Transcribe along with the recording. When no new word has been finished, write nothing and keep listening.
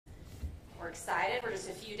excited. We're just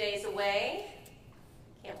a few days away.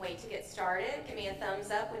 Can't wait to get started. Give me a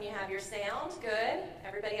thumbs up when you have your sound. Good.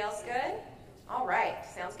 Everybody else good? All right.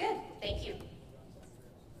 Sounds good. Thank you.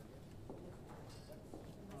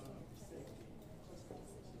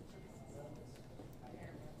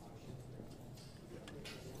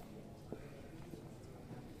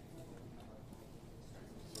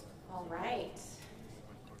 All right.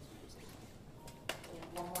 We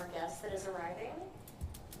have one more guest that is arriving,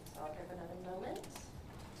 so I'll give another moment.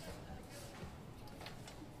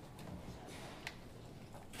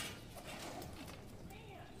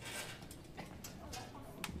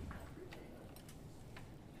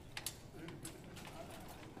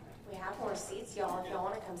 We have more seats, y'all. If y'all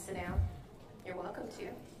want to come sit down, you're welcome to.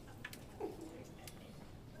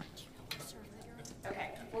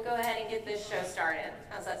 Okay, we'll go ahead and get this show started.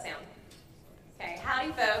 How's that sound? Okay,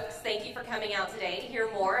 howdy folks. Thank you for coming out today to hear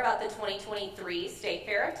more about the 2023 State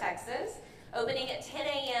Fair of Texas, opening at 10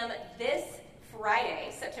 a.m. this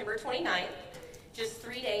Friday, September 29th, just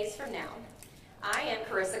 3 days from now. I am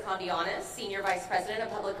Carissa Condianis, Senior Vice President of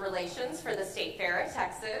Public Relations for the State Fair of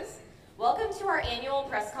Texas. Welcome to our annual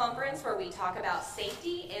press conference where we talk about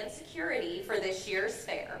safety and security for this year's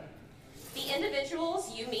fair. The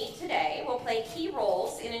individuals you meet today will play key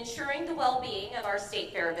roles in ensuring the well-being of our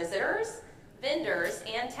State Fair visitors, vendors,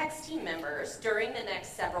 and Tex team members during the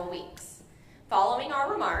next several weeks. Following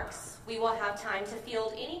our remarks, we will have time to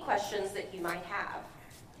field any questions that you might have.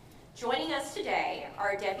 Joining us today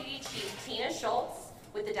are Deputy Chief Tina Schultz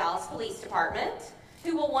with the Dallas Police Department,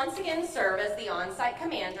 who will once again serve as the on-site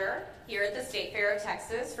commander here at the State Fair of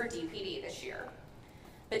Texas for DPD this year.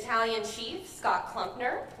 Battalion Chief Scott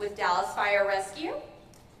Klumpner with Dallas Fire Rescue,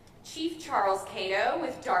 Chief Charles Cato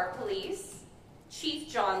with DART Police, Chief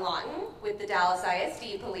John Lawton with the Dallas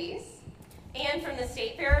ISD Police, and from the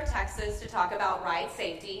State Fair of Texas to talk about ride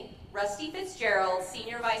safety, Rusty Fitzgerald,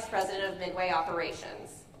 Senior Vice President of Midway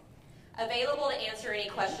Operations. Available to answer any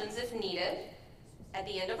questions if needed, at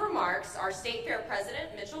the end of remarks, our State Fair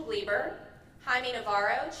President Mitchell Gleber, Jaime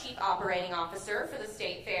Navarro, Chief Operating Officer for the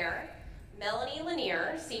State Fair, Melanie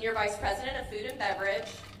Lanier, Senior Vice President of Food and Beverage,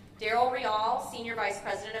 Daryl Rial, Senior Vice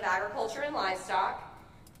President of Agriculture and Livestock,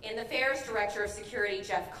 and the Fair's Director of Security,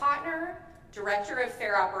 Jeff Kottner, Director of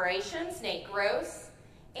Fair Operations, Nate Gross,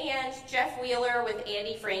 and Jeff Wheeler with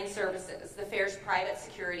Andy Frayne Services, the Fair's private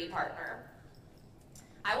security partner.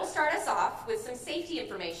 I will start us off with some safety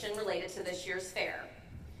information related to this year's fair.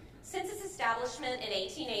 Since its establishment in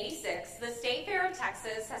 1886, the State Fair of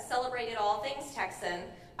Texas has celebrated all things Texan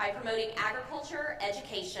by promoting agriculture,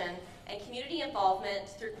 education, and community involvement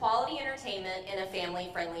through quality entertainment in a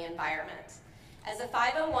family-friendly environment. As a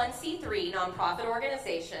 501c3 nonprofit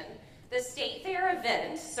organization, the State Fair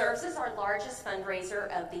event serves as our largest fundraiser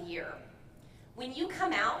of the year. When you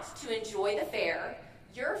come out to enjoy the fair,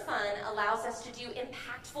 your fun allows us to do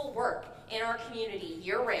impactful work in our community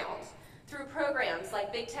year-round through programs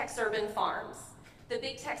like Big Tex Urban Farms, the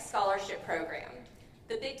Big Tex Scholarship Program,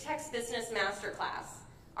 the Big Tex Business Masterclass,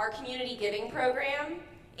 our community giving program,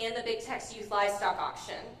 and the Big Tex Youth Livestock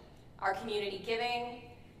Auction, our community giving,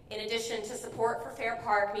 in addition to support for Fair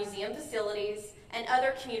Park museum facilities and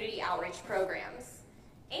other community outreach programs,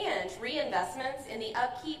 and reinvestments in the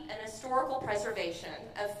upkeep and historical preservation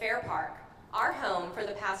of Fair Park, our home for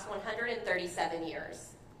the past 137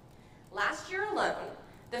 years. Last year alone,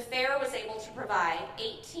 the fair was able to provide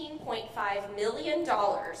 $18.5 million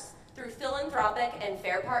through philanthropic and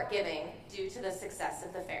Fair Park giving due to the success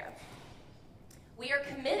of the fair. We are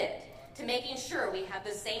committed to making sure we have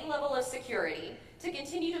the same level of security to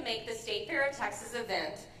continue to make the State Fair of Texas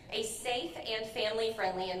event a safe and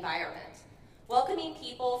family-friendly environment, welcoming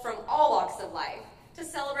people from all walks of life to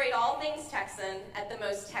celebrate all things Texan at the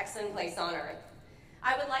most Texan place on earth.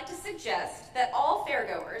 I would like to suggest that all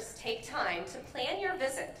fairgoers take time to plan your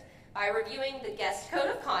visit by reviewing the Guest Code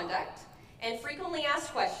of Conduct and frequently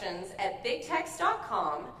asked questions at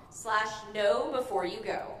bigtex.com/know before you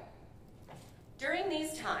go. During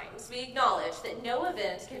these times, we acknowledge that no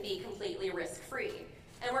event can be completely risk-free,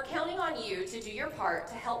 and we're counting on you to do your part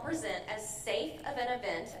to help present as safe of an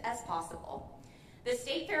event as possible. The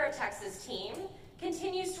State Fair of Texas team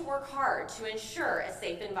continues to work hard to ensure a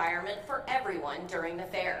safe environment for everyone during the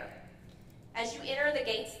fair. As you enter the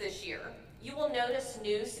gates this year, you will notice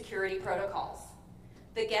new security protocols.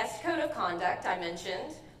 The Guest Code of Conduct I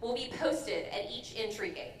mentioned will be posted at each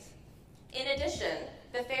entry gate. In addition,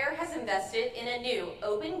 the fair has invested in a new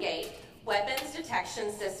open gate weapons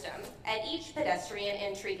detection system at each pedestrian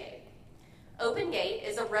entry gate. Open Gate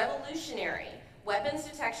is a revolutionary weapons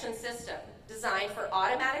detection system designed for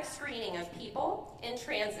automatic screening of people in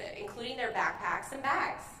transit, including their backpacks and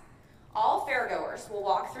bags. All fairgoers will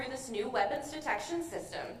walk through this new weapons detection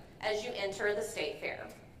system as you enter the state fair.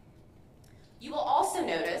 You will also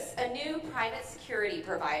notice a new private security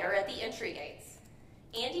provider at the entry gates.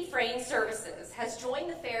 Andy Frayne Services has joined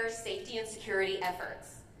the fair's safety and security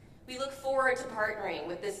efforts. We look forward to partnering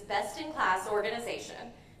with this best-in-class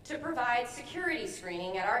organization to provide security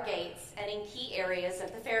screening at our gates and in key areas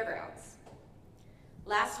of the fairgrounds.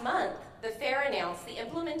 Last month, the fair announced the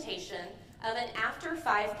implementation of an after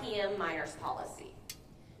 5 p.m. minors policy.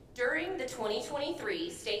 During the 2023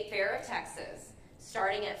 State Fair of Texas,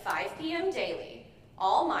 starting at 5 p.m. daily,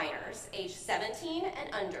 all minors aged 17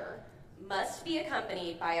 and under must be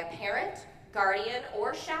accompanied by a parent, guardian,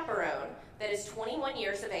 or chaperone that is 21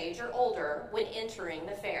 years of age or older when entering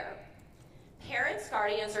the fair. Parents,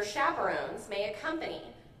 guardians, or chaperones may accompany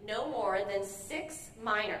no more than 6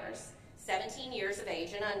 minors 17 years of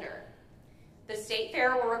age and under. The State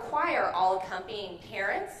Fair will require all accompanying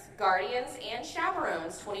parents, guardians, and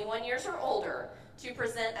chaperones 21 years or older to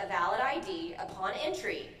present a valid ID upon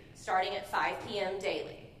entry starting at 5 p.m.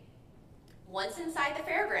 daily. Once inside the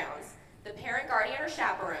fairgrounds, the parent, guardian, or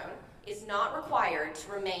chaperone is not required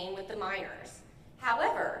to remain with the minors.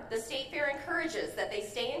 However, the State Fair encourages that they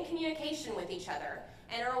stay in communication with each other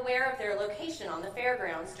and are aware of their location on the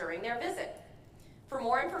fairgrounds during their visit. For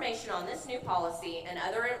more information on this new policy and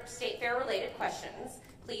other State Fair related questions,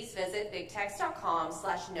 please visit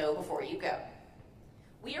bigtex.com/know-before-you-go.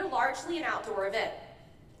 We are largely an outdoor event.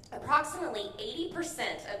 Approximately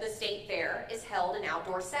 80% of the State Fair is held in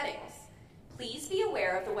outdoor settings. Please be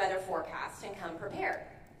aware of the weather forecast and come prepared.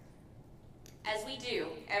 As we do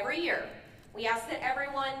every year, we ask that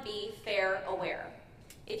everyone be fair aware.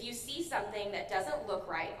 If you see something that doesn't look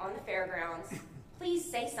right on the fairgrounds, please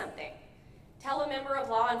say something. Tell a member of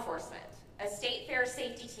law enforcement, a State Fair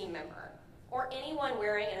safety team member, or anyone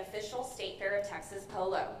wearing an official State Fair of Texas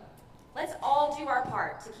polo. Let's all do our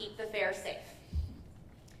part to keep the fair safe.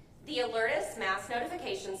 The Alertus mass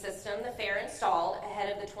notification system the fair installed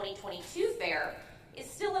ahead of the 2022 fair is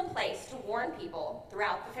still in place to warn people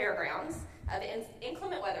throughout the fairgrounds of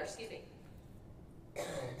inclement weather,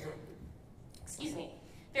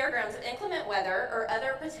 fairgrounds of inclement weather or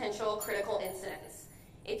other potential critical incidents.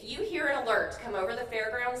 If you hear an alert come over the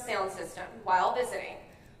fairgrounds sound system while visiting,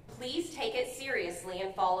 please take it seriously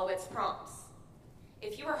and follow its prompts.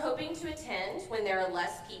 If you are hoping to attend when there are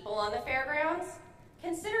less people on the fairgrounds,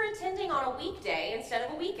 consider attending on a weekday instead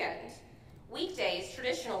of a weekend. Weekdays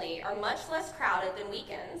traditionally are much less crowded than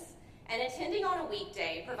weekends, and attending on a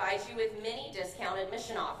weekday provides you with many discount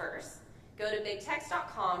admission offers. Go to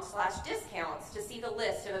bigtex.com/discounts to see the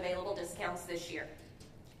list of available discounts this year.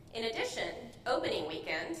 In addition, opening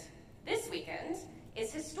weekend, this weekend,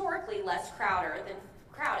 is historically less crowded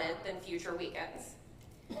than future weekends.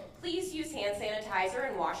 Please use hand sanitizer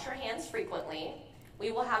and wash your hands frequently.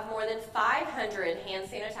 We will have more than 500 hand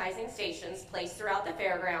sanitizing stations placed throughout the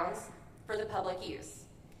fairgrounds for the public use.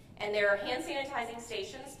 And there are hand sanitizing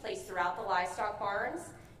stations placed throughout the livestock barns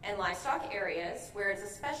and livestock areas where it's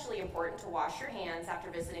especially important to wash your hands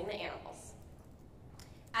after visiting the animals.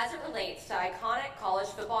 As it relates to iconic college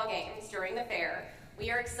football games during the fair, we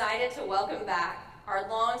are excited to welcome back our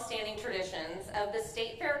long-standing traditions of the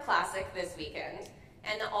State Fair Classic this weekend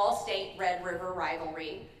and the All-State Red River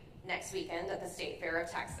Rivalry next weekend at the State Fair of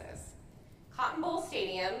Texas. Cotton Bowl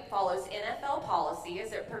Stadium follows NFL policy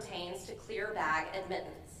as it pertains to clear bag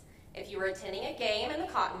admittance. If you are attending a game in the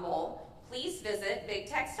Cotton Bowl, please visit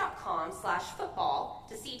bigtex.com/football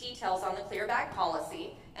to see details on the clear bag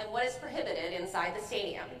policy and what is prohibited inside the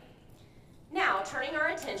stadium. Now, turning our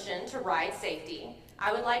attention to ride safety,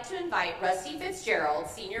 I would like to invite Rusty Fitzgerald,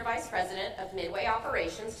 Senior Vice President of Midway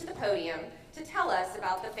Operations, to the podium to tell us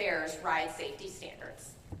about the fair's ride safety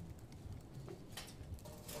standards.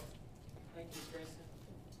 Thank you, Kristen.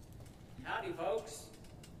 Howdy, folks.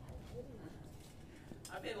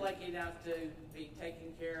 I've been lucky enough to be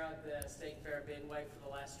taking care of the State Fair of Midway for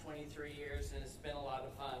the last 23 years, and it's been a lot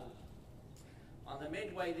of fun. On the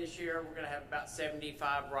Midway this year, we're going to have about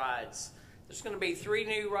 75 rides. There's going to be 3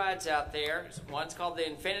 new rides out there. One's called the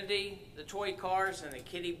Infinity, the Toy Cars, and the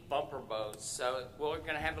Kitty Bumper Boats. So we're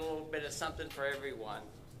going to have a little bit of something for everyone.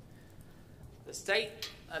 The state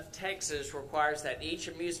of Texas requires that each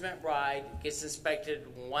amusement ride gets inspected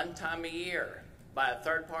one time a year by a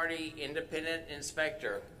third-party independent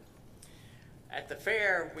inspector. At the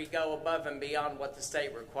fair, we go above and beyond what the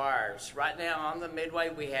state requires. Right now on the Midway,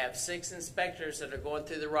 we have 6 inspectors that are going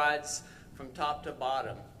through the rides from top to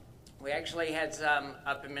bottom. We actually had some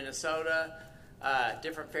up in Minnesota,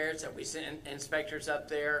 different fairs that we sent inspectors up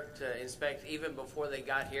there to inspect even before they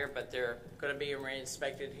got here, but they're going to be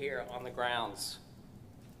re-inspected here on the grounds.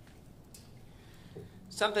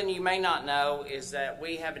 Something you may not know is that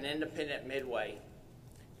we have an independent midway.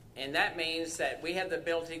 And that means that we have the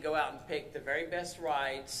ability to go out and pick the very best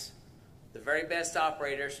rides, the very best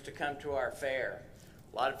operators to come to our fair.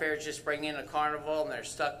 A lot of fairs just bring in a carnival and they're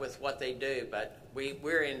stuck with what they do, but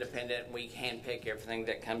we're independent and we handpick everything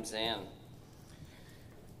that comes in.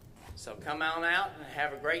 So come on out and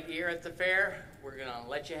have a great year at the fair. We're going to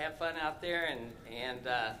let you have fun out there, and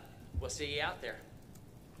we'll see you out there.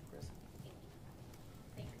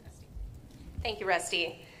 Thank you,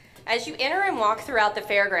 Rusty. As you enter and walk throughout the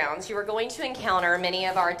fairgrounds, you are going to encounter many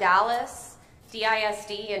of our Dallas,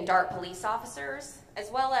 DISD, and DART police officers,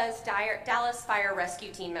 as well as Dallas Fire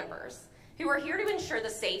Rescue Team members, who are here to ensure the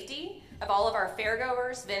safety of all of our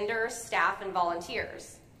fairgoers, vendors, staff, and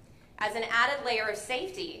volunteers. As an added layer of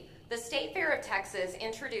safety, the State Fair of Texas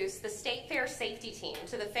introduced the State Fair Safety Team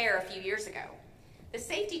to the fair a few years ago. The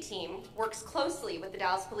safety team works closely with the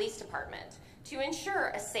Dallas Police Department to ensure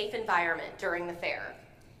a safe environment during the fair.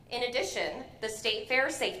 In addition, the State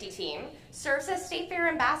Fair Safety Team serves as State Fair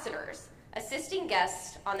ambassadors, assisting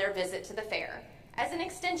guests on their visit to the fair as an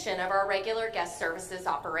extension of our regular guest services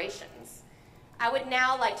operations. I would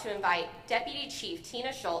now like to invite Deputy Chief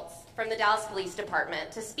Tina Schultz from the Dallas Police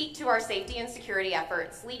Department to speak to our safety and security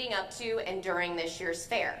efforts leading up to and during this year's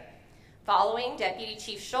fair. Following Deputy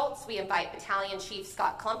Chief Schultz, we invite Battalion Chief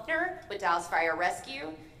Scott Klumpner with Dallas Fire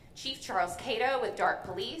Rescue, Chief Charles Cato with DART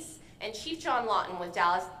Police, and Chief John Lawton with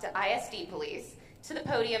Dallas ISD Police to the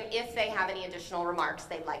podium if they have any additional remarks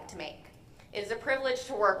they'd like to make. It is a privilege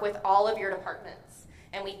to work with all of your departments,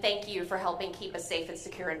 and we thank you for helping keep a safe and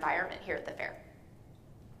secure environment here at the fair.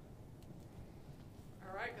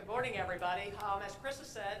 All right, good morning, everybody. As Chris has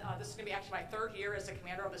said, this is going to be actually my third year as the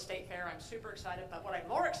commander of the State Fair. I'm super excited, but what I'm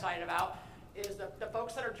more excited about is the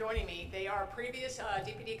folks that are joining me. They are previous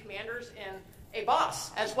DPD commanders and a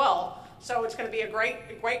boss as well. So it's going to be a great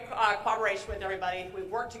cooperation with everybody. We've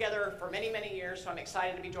worked together for many, many years, so I'm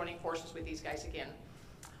excited to be joining forces with these guys again.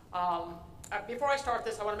 Before I start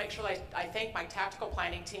this, I want to make sure that I thank my tactical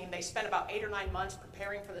planning team. They spent about 8 or 9 months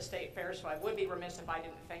preparing for the State Fair, so I would be remiss if I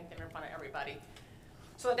didn't thank them in front of everybody.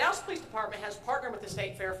 So the Dallas Police Department has partnered with the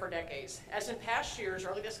State Fair for decades. As in past years,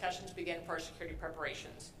 early discussions begin for our security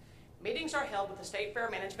preparations. Meetings are held with the State Fair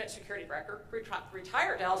Management Security Director,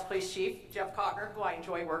 retired Dallas Police Chief Jeff Cottner, who I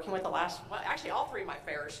enjoy working with actually all 3 of my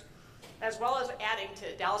fairs, as well as adding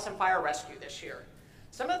to Dallas and Fire Rescue this year.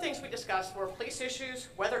 Some of the things we discussed were police issues,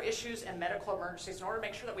 weather issues, and medical emergencies in order to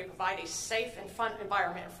make sure that we provide a safe and fun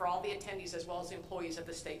environment for all the attendees as well as the employees of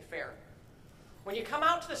the State Fair. When you come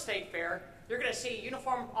out to the State Fair, you're going to see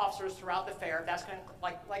uniformed officers throughout the fair. That's going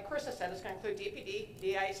to, like Chris has said, it's going to include DPD,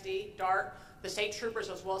 DISD, DART, the state troopers,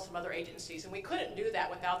 as well as some other agencies. And we couldn't do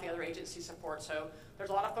that without the other agency support. So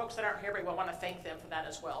there's a lot of folks that aren't here, but we want to thank them for that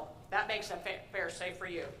as well. That makes a fair safe for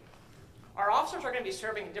you. Our officers are going to be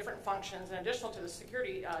serving different functions in addition to the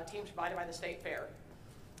security team provided by the State Fair.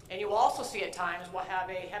 And you will also see at times we'll have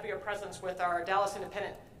a heavier presence with our Dallas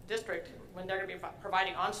Independent District when they're going to be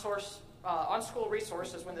providing on-school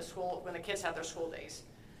resources when the kids have their school days.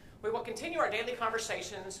 We will continue our daily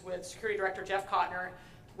conversations with Security Director Jeff Cottner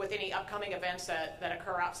with any upcoming events that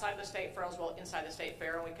occur outside the State Fair as well as inside the State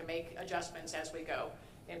Fair, and we can make adjustments as we go.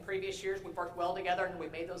 In previous years, we've worked well together and we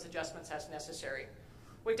made those adjustments as necessary.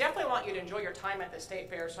 We definitely want you to enjoy your time at the State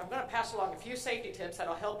Fair, so I'm going to pass along a few safety tips that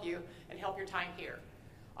will help you and help your time here.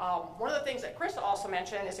 One of the things that Chris also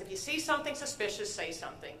mentioned is if you see something suspicious, say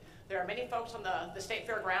something. There are many folks on the State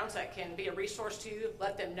Fair grounds that can be a resource to you.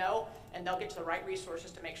 Let them know, and they'll get to the right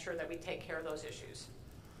resources to make sure that we take care of those issues.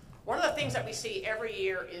 One of the things that we see every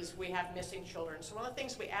year is we have missing children. So one of the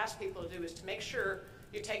things we ask people to do is to make sure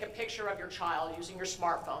you take a picture of your child using your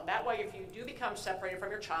smartphone. That way, if you do become separated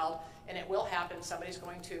from your child, and it will happen, somebody's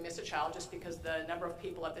going to miss a child just because the number of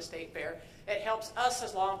people at the State Fair, it helps us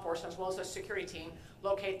as law enforcement, as well as the security team,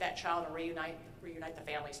 locate that child and reunite the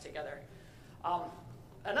families together.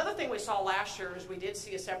 Another thing we saw last year is we did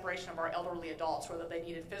see a separation of our elderly adults, whether they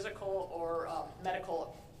needed physical or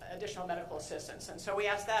additional medical assistance. And so we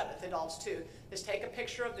asked that with adults too, is take a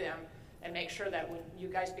picture of them and make sure that when you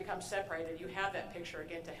guys become separated, you have that picture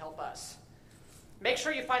again to help us. Make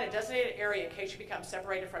sure you find a designated area in case you become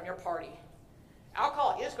separated from your party.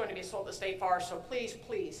 Alcohol is going to be sold at the State Fair, so please,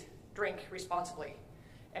 please drink responsibly.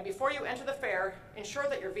 And before you enter the fair, ensure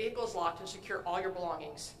that your vehicle is locked and secure all your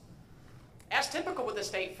belongings. As typical with the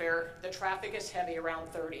State Fair, the traffic is heavy around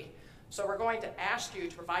 30. So we're going to ask you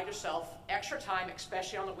to provide yourself extra time,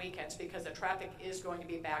 especially on the weekends, because the traffic is going to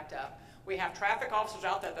be backed up. We have traffic officers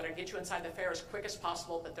out there that are going to get you inside the fair as quick as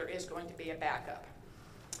possible, but there is going to be a backup.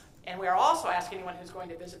 And we are also asking anyone who's going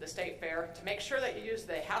to visit the State Fair to make sure that you use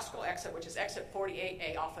the Haskell exit, which is exit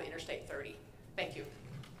 48A off of Interstate 30. Thank you.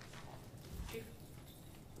 Chief.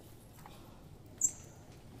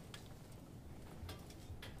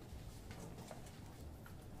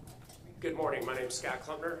 Good morning. My name is Scott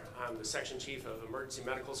Klumpner. I'm the Section Chief of Emergency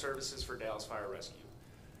Medical Services for Dallas Fire Rescue.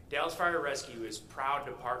 Dallas Fire Rescue is proud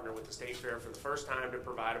to partner with the State Fair for the first time to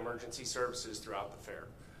provide emergency services throughout the fair.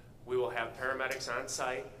 We will have paramedics on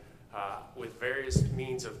site with various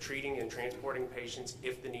means of treating and transporting patients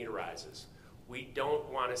if the need arises. We don't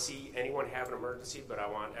want to see anyone have an emergency, but I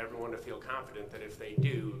want everyone to feel confident that if they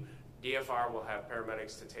do, DFR will have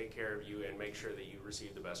paramedics to take care of you and make sure that you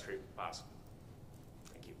receive the best treatment possible.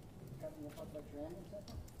 Thank you.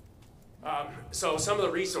 So some of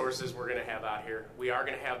the resources we're going to have out here, we are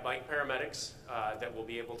going to have bike paramedics that will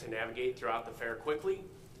be able to navigate throughout the fair quickly.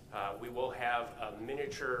 We will have a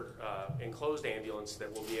miniature enclosed ambulance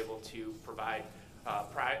that will be able to provide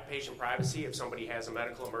patient privacy. If somebody has a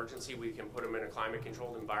medical emergency, we can put them in a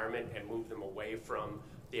climate-controlled environment and move them away from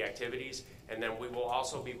the activities. And then we will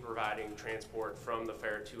also be providing transport from the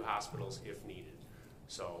fair to hospitals if needed.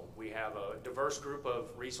 So we have a diverse group of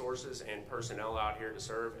resources and personnel out here to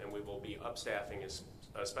serve, and we will be upstaffing,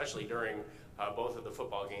 especially during both of the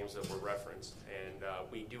football games that were referenced. And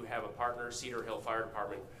we do have a partner, Cedar Hill Fire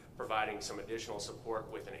Department, providing some additional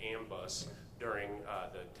support with an ambulance during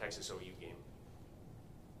the Texas OU game.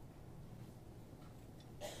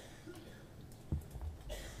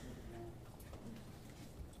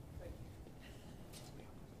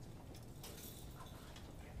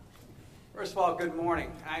 First of all, good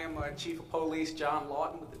morning. I am Chief of Police John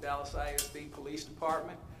Lawton with the Dallas ISD Police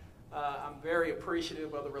Department. I'm very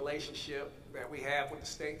appreciative of the relationship that we have with the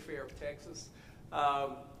State Fair of Texas.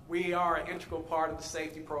 We are an integral part of the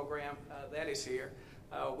safety program that is here.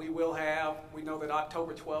 We know that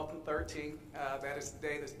October 12th and 13th, that is the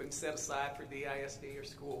day that's been set aside for DISD or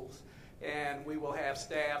schools. And we will have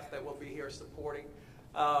staff that will be here supporting.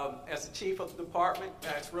 As the chief of the department,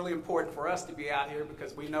 it's really important for us to be out here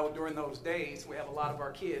because we know during those days we have a lot of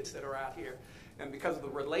our kids that are out here. And because of the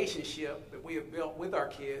relationship that we have built with our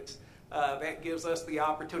kids, that gives us the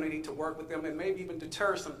opportunity to work with them and maybe even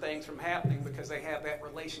deter some things from happening because they have that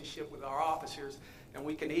relationship with our officers and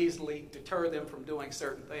we can easily deter them from doing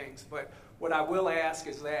certain things. But what I will ask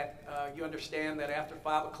is that you understand that after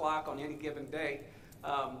 5 o'clock on any given day,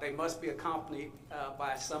 they must be accompanied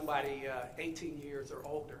by somebody 18 years or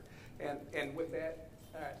older. And with that,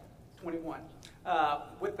 21.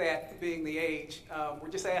 With that being the age, we're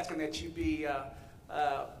just asking that you be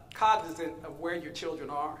cognizant of where your children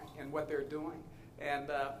are and what they're doing. And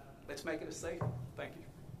let's make it a safe. Thank you.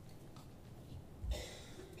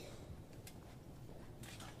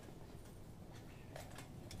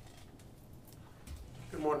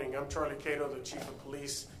 Good morning. I'm Charlie Cato, the Chief of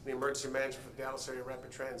Police and the Emergency Manager for Dallas Area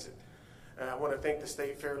Rapid Transit. I want to thank the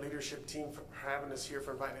State Fair leadership team for having us here,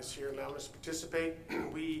 for inviting us here, allowing us to participate.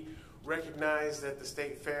 We recognize that the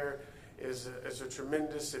State Fair is a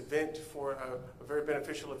tremendous event for a very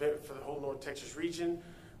beneficial event for the whole North Texas region,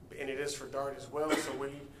 and it is for DART as well. So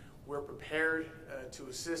we're prepared to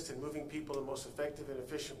assist in moving people in the most effective and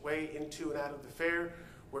efficient way into and out of the fair.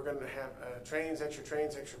 We're going to have trains,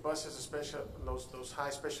 extra buses, especially on those high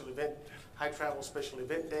travel special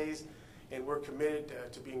event days. And we're committed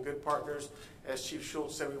to being good partners. As Chief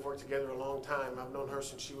Schultz said, we've worked together a long time. I've known her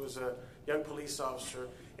since she was a young police officer,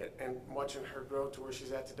 and watching her grow to where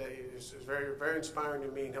she's at today is very, very inspiring to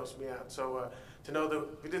me and helps me out. So to know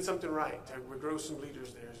that we did something right, we grew some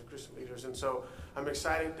leaders there, and so I'm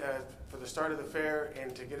excited for the start of the fair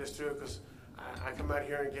and to get us through it because I come out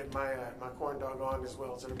here and get my corn dog on as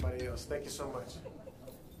well as everybody else. Thank you so much.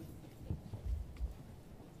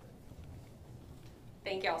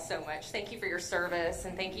 Thank y'all so much. Thank you for your service,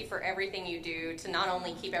 and thank you for everything you do to not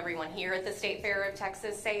only keep everyone here at the State Fair of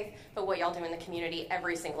Texas safe, but what y'all do in the community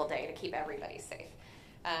every single day to keep everybody safe.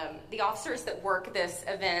 The officers that work this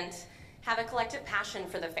event have a collective passion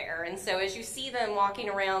for the fair, and so as you see them walking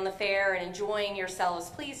around the fair and enjoying yourselves,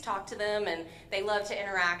 please talk to them, and they love to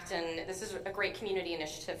interact, and this is a great community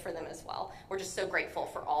initiative for them as well. We're just so grateful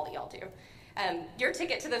for all that y'all do. Your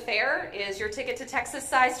ticket to the fair is your ticket to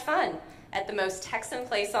Texas-sized fun at the most Texan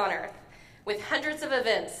place on earth. With hundreds of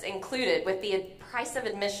events included with the price of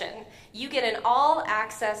admission, you get an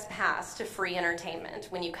all-access pass to free entertainment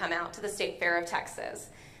when you come out to the State Fair of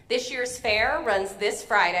Texas. This year's fair runs this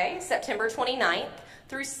Friday, September 29th,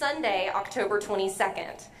 through Sunday, October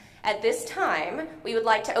 22nd. At this time, we would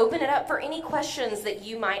like to open it up for any questions that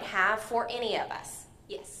you might have for any of us.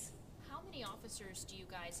 Yes? How many officers do you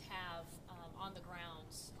guys have on the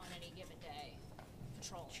grounds on any given day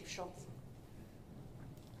Patrol. Chief Schultz.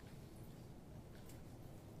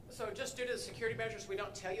 So just due to the security measures, we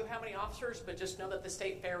don't tell you how many officers, but just know that the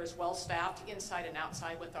State Fair is well staffed inside and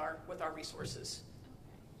outside with our resources.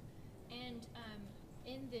 Okay. And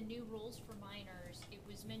in the new rules for minors, it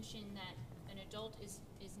was mentioned that an adult is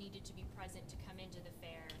needed to be present to come into the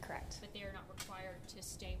fair. Correct. But they are not required to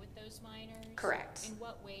stay with those minors. Correct. In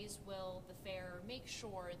what ways will the fair make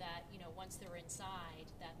sure that, you know, once they're inside,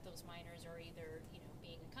 that those minors are either, you know,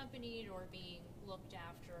 being accompanied or being looked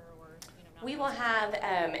after, or, you know, not We will have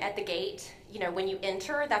at the gate, you know, when you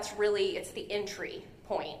enter, it's the entry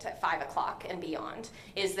point at 5 o'clock and beyond,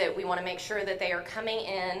 is that we want to make sure that they are coming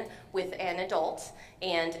in with an adult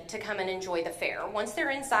and to come and enjoy the fair. Once they're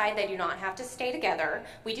inside, they do not have to stay together.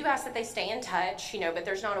 We do ask that they stay in touch, you know, but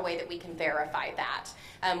there's not a way that we can verify that.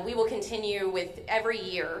 We will continue with every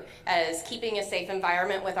year as keeping a safe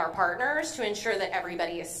environment with our partners to ensure that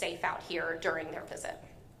everybody is safe out here during their visit.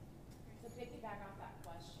 To piggyback off that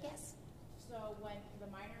question. Yes. So when the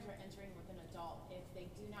minors are entering with an adult, if they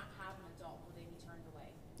do not have an adult, will they be turned away?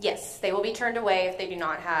 Yes, they will be turned away if they do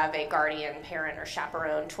not have a guardian, parent, or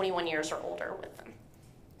chaperone 21 years or older with them.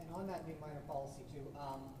 And on that new minor policy too,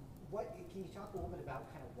 can you talk a little bit about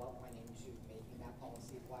kind of what went into making that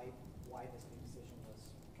policy, why this new decision was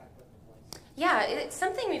kind of put in place? Yeah, it's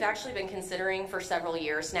something we've actually been considering for several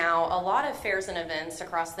years now. A lot of fairs and events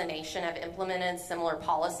across the nation have implemented similar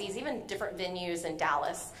policies. Even different venues in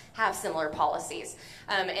Dallas have similar policies.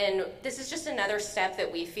 And this is just another step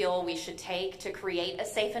that we feel we should take to create a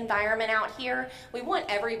safe environment out here. We want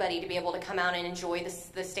everybody to be able to come out and enjoy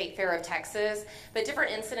the State Fair of Texas, but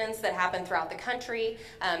different incidents that happen throughout the country,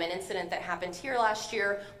 an incident that happened here last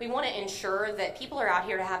year, we want to ensure that people are out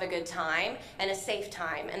here to have a good time and a safe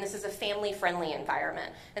time, and this is a family-friendly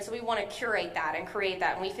environment. And so we want to curate that and create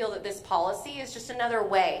that, and we feel that this policy is just another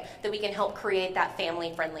way that we can help create that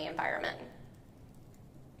family-friendly environment.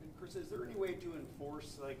 Chris, is there any way to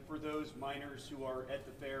enforce, like, for those minors who are at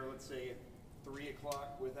the fair, let's say at 3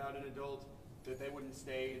 o'clock without an adult, that they wouldn't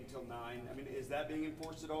stay until 9? I mean, is that being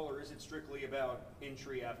enforced at all, or is it strictly about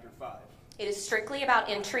entry after 5? It is strictly about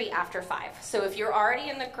entry after 5. So if you're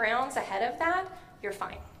already in the grounds ahead of that, you're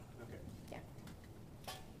fine. Okay. Yeah.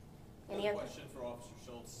 Any other question for Officer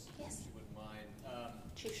Schultz? Yes. If you wouldn't mind.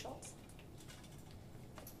 Chief Schultz?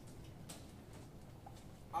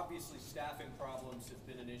 Obviously, staffing problems have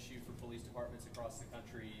been an issue for police departments across the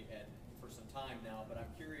country and for some time now, but I'm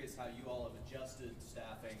curious how you all have adjusted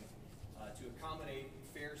staffing to accommodate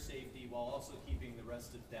fair safety while also keeping the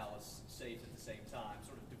rest of Dallas safe at the same time,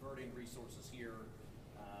 sort of diverting resources here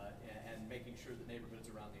and making sure that neighborhoods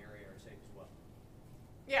around the area are safe as well.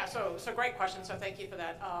 Yeah, so great question, so thank you for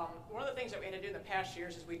that. One of the things that we had to do in the past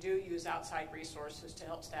years is we do use outside resources to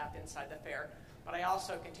help staff inside the fair. But I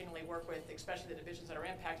also continually work with, especially the divisions that are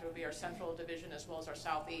impacted, would be our central division as well as our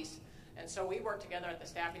southeast. And so we work together at the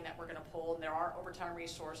staffing that we're going to pull, and there are overtime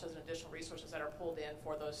resources and additional resources that are pulled in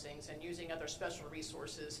for those things, and using other special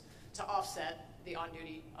resources to offset the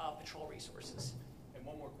on-duty patrol resources. And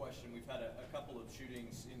one more question. We've had a couple of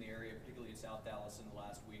shootings in the area, particularly in South Dallas in the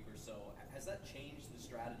last week or so. Has that changed the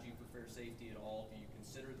strategy for fair safety at all? Do you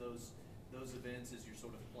consider those events as you're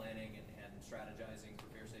sort of planning and strategizing for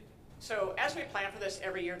fair safety? So as we plan for this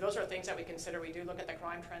every year, those are things that we consider. We do look at the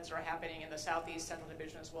crime trends that are happening in the Southeast Central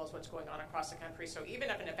Division as well as what's going on across the country. So even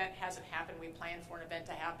if an event hasn't happened, we plan for an event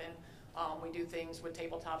to happen. We do things with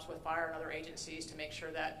tabletops with fire and other agencies to make sure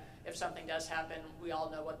that if something does happen, we all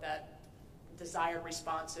know what that desired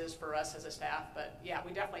response is for us as a staff. But yeah,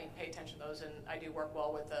 we definitely pay attention to those, and I do work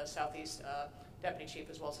well with the Southeast Deputy Chief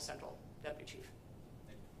as well as the Central Deputy Chief.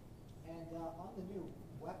 And on the new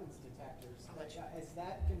weapons detectors, is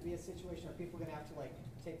that going to be a situation where people are going to have to like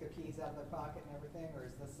take their keys out of their pocket and everything, or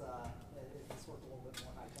is this work a little bit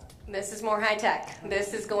more high tech? This is more high tech.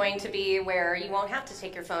 This is going to be where you won't have to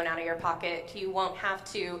take your phone out of your pocket. You won't have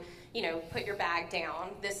to, you know, put your bag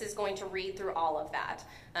down. This is going to read through all of that.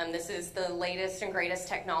 This is the latest and greatest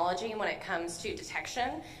technology when it comes to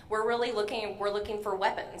detection. We're looking for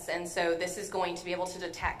weapons, and so this is going to be able to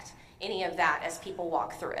detect any of that as people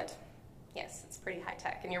walk through it. Yes, it's pretty high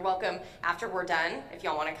tech, and you're welcome after we're done. If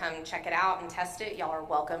y'all want to come check it out and test it, y'all are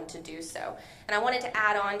welcome to do so. And I wanted to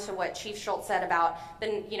add on to what Chief Schultz said about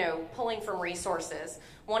the, pulling from resources.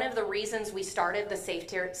 One of the reasons we started the State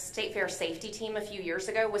Fair safety team a few years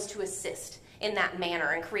ago was to assist in that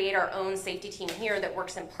manner and create our own safety team here that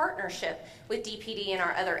works in partnership with DPD and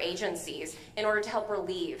our other agencies in order to help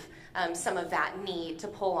relieve some of that need to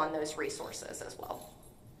pull on those resources as well.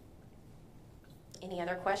 Any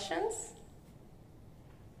other questions?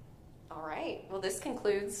 All right. Well, this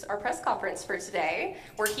concludes our press conference for today.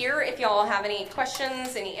 We're here if y'all have any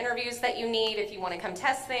questions, any interviews that you need, if you want to come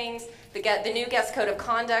test things. The new guest code of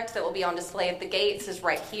conduct that will be on display at the gates is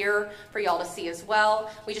right here for y'all to see as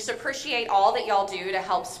well. We just appreciate all that y'all do to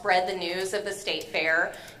help spread the news of the State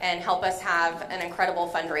Fair and help us have an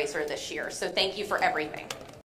incredible fundraiser this year. So thank you for everything.